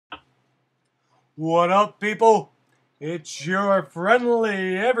What up, people? It's your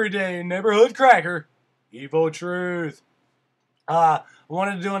friendly, everyday neighborhood cracker, Evo Truth. I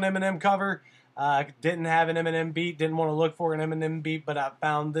wanted to do an Eminem cover. Didn't have an Eminem beat, didn't want to look for an Eminem beat, but I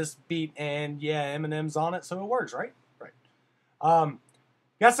found this beat, and yeah, Eminem's on it, so it works, right? Right.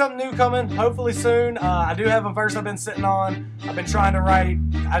 Got something new coming, hopefully soon. I do have a verse I've been sitting on. I've been trying to write.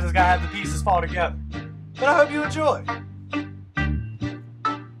 I just gotta have the pieces fall together. But I hope you enjoy.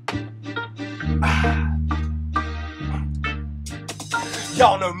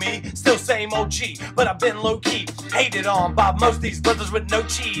 Y'all know me, still same OG, but I've been low-key hated on by most of these brothers with no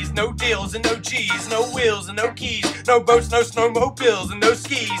cheese, no deals and no G's, no wheels and no keys, no boats, no snowmobiles and no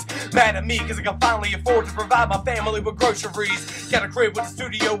skis. Mad at me cause I can finally afford to provide my family with groceries. Got a crib with a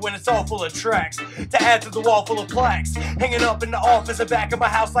studio when it's all full of tracks, to add to the wall full of plaques, hanging up in the office and back of my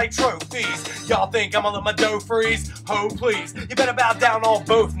house like trophies. Y'all think I'ma let my dough freeze? Ho please, you better bow down on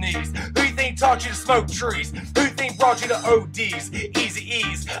both knees. Who you think taught you to smoke trees? Who you think brought you to ODs, Easy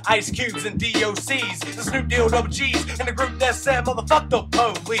E's, Ice Cubes and DOCs, the Snoop Deal Double G's, and the group that said motherfuck the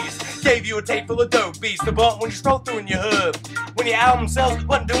police? Gave you a tape full of dope beats to bump when you stroll through in your hood. When your album sales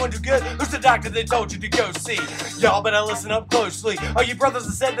wasn't doing too good, who's the doctor that told you to go see? Y'all better listen up closely. All you brothers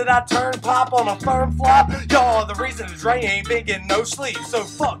that said that I turned pop on a firm flop, y'all are the reason that Dre ain't been getting no sleep. So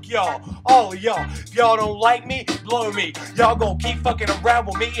fuck y'all, all of y'all. If y'all don't like me, blow me. Y'all gon' keep fucking around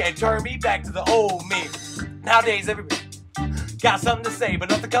with me and turn me back to the old me. Nowadays, everybody got something to say, but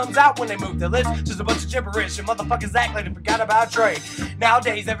nothing comes out when they move their lips. Just a bunch of gibberish, and motherfuckers act like they forgot about Dre.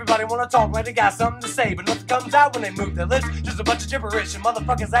 Nowadays, everybody wanna talk like they got something to say, but nothing comes out when they move their lips. Just a bunch of gibberish, and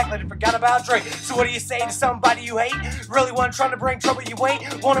motherfuckers act like they forgot about Dre. So what do you say to somebody you hate? Really one trying to bring trouble you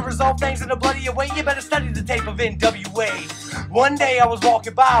ain't? Wanna resolve things in the bloody way? You better study the tape of NWA. One day I was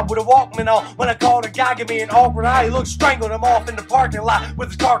walking by with a Walkman on when I called a guy, give me an awkward eye. He looked strangled him off in the parking lot with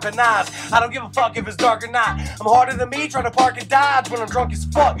his carkin' eyes. I don't give a fuck if it's dark or not. I'm harder than me trying to park and dodge when I'm drunk as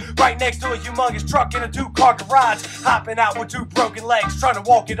fuck, right next to a humongous truck in a two-car garage, hopping out with two broken legs, trying to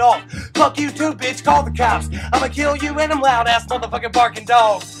walk it off. Fuck you too, bitch, call the cops. I'ma kill you and them loud-ass motherfucking barking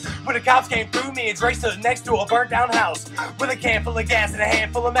dogs. When the cops came through, me and Dre stood next to a burnt-down house with a can full of gas and a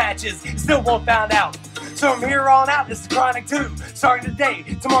handful of matches. Still won't found out. So from here on out, this is Chronic 2. Starting today,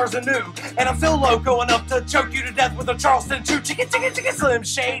 tomorrow's a new. And I'm still loco enough to choke you to death with a Charleston Chew. Chicken, Slim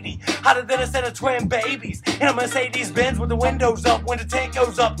Shady. Hotter than a set of twin babies. In a Mercedes Benz with the windows up when the tank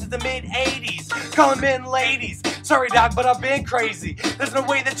goes up to the mid-80s. Calling men ladies. Sorry, Doc, but I've been crazy. There's no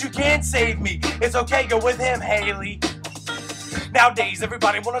way that you can save me. It's okay, go with him, Haley. Nowadays,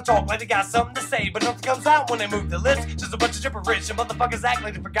 everybody wanna talk like they got something to say, but nothing comes out when they move their lips. Just a bunch of gibberish, and motherfuckers act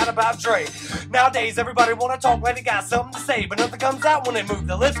like they forgot about Dre. Nowadays, everybody wanna talk like they got something to say, but nothing comes out when they move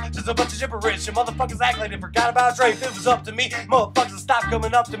their lips. Just a bunch of gibberish, and motherfuckers act like they forgot about Dre. If it was up to me, motherfuckers would stop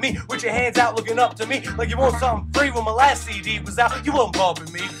coming up to me with your hands out looking up to me like you want something free. When my last CD was out, you wasn't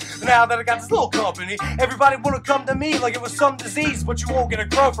bumping me. But now that I got this little company, everybody wanna come to me like it was some disease, but you won't get a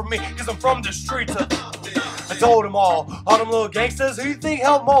crow from me, cause I'm from the streets. I told them all them little gangsters, who you think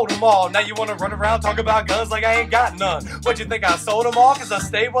helped mold them all? Now you wanna run around talk about guns like I ain't got none. What you think I sold them all cause I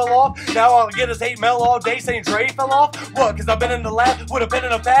stayed well off? Now all I get is hate mail all day saying Dre fell off? What, cause I've been in the lab with a pen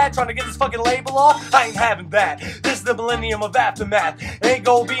and a pad trying to get this fucking label off? I ain't having that. This is the millennium of aftermath. Ain't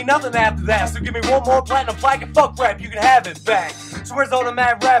gonna be nothing after that. So give me one more platinum plaque and fuck rap, you can have it back. So where's all the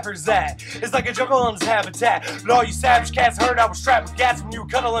mad rappers at? It's like a jungle on his habitat. But all you savage cats heard I was strapped with gats when you were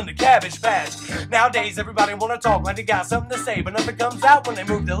cuddling the cabbage patch. Nowadays everybody wanna talk like they got something to say, but nothing comes out when they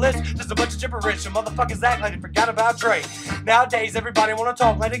move their lips. Just a bunch of gibberish, and motherfuckers act like they forgot about Dre. Nowadays everybody wanna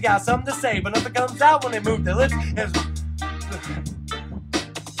talk like they got something to say, but nothing comes out when they move their lips.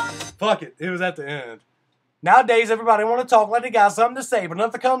 Fuck it, it was at the end. Nowadays everybody wanna talk like they got something to say, but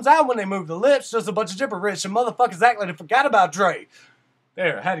nothing comes out when they move their lips. Just a bunch of gibberish, and motherfuckers act like they forgot about Dre.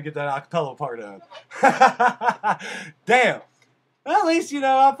 There, I had to get that acapella part done. Damn. Well, at least, you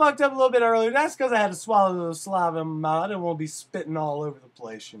know, I fucked up a little bit earlier. That's because I had to swallow a little saliva in my mouth. I didn't want to be spitting all over the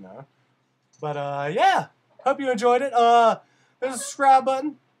place, you know. But, yeah. Hope you enjoyed it. There's a subscribe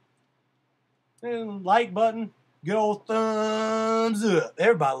button. And like button. Good old thumbs up.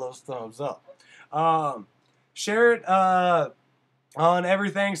 Everybody loves thumbs up. Share it on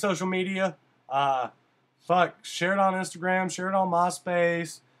everything social media. Share it on Instagram. Share it on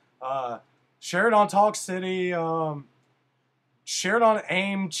MySpace. Share it on Talk City. Share it on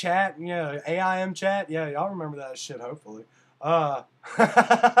AIM chat, yeah, AIM chat, yeah, y'all remember that shit, hopefully. Probably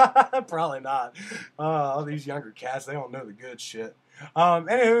not. All these younger cats, they don't know the good shit.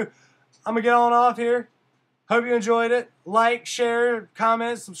 Anywho, I'm gonna get on off here. Hope you enjoyed it. Like, share,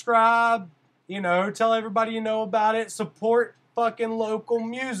 comment, subscribe. You know, tell everybody you know about it. Support fucking local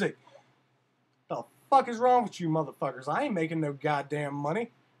music. fuck is wrong with you motherfuckers? I ain't making no goddamn money.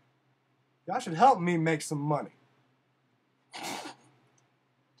 Y'all should help me make some money.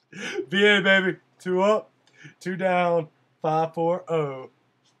 VA, baby. 2 up, 2 down, 5-4-0.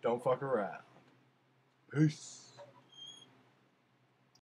 Don't fuck around. Peace.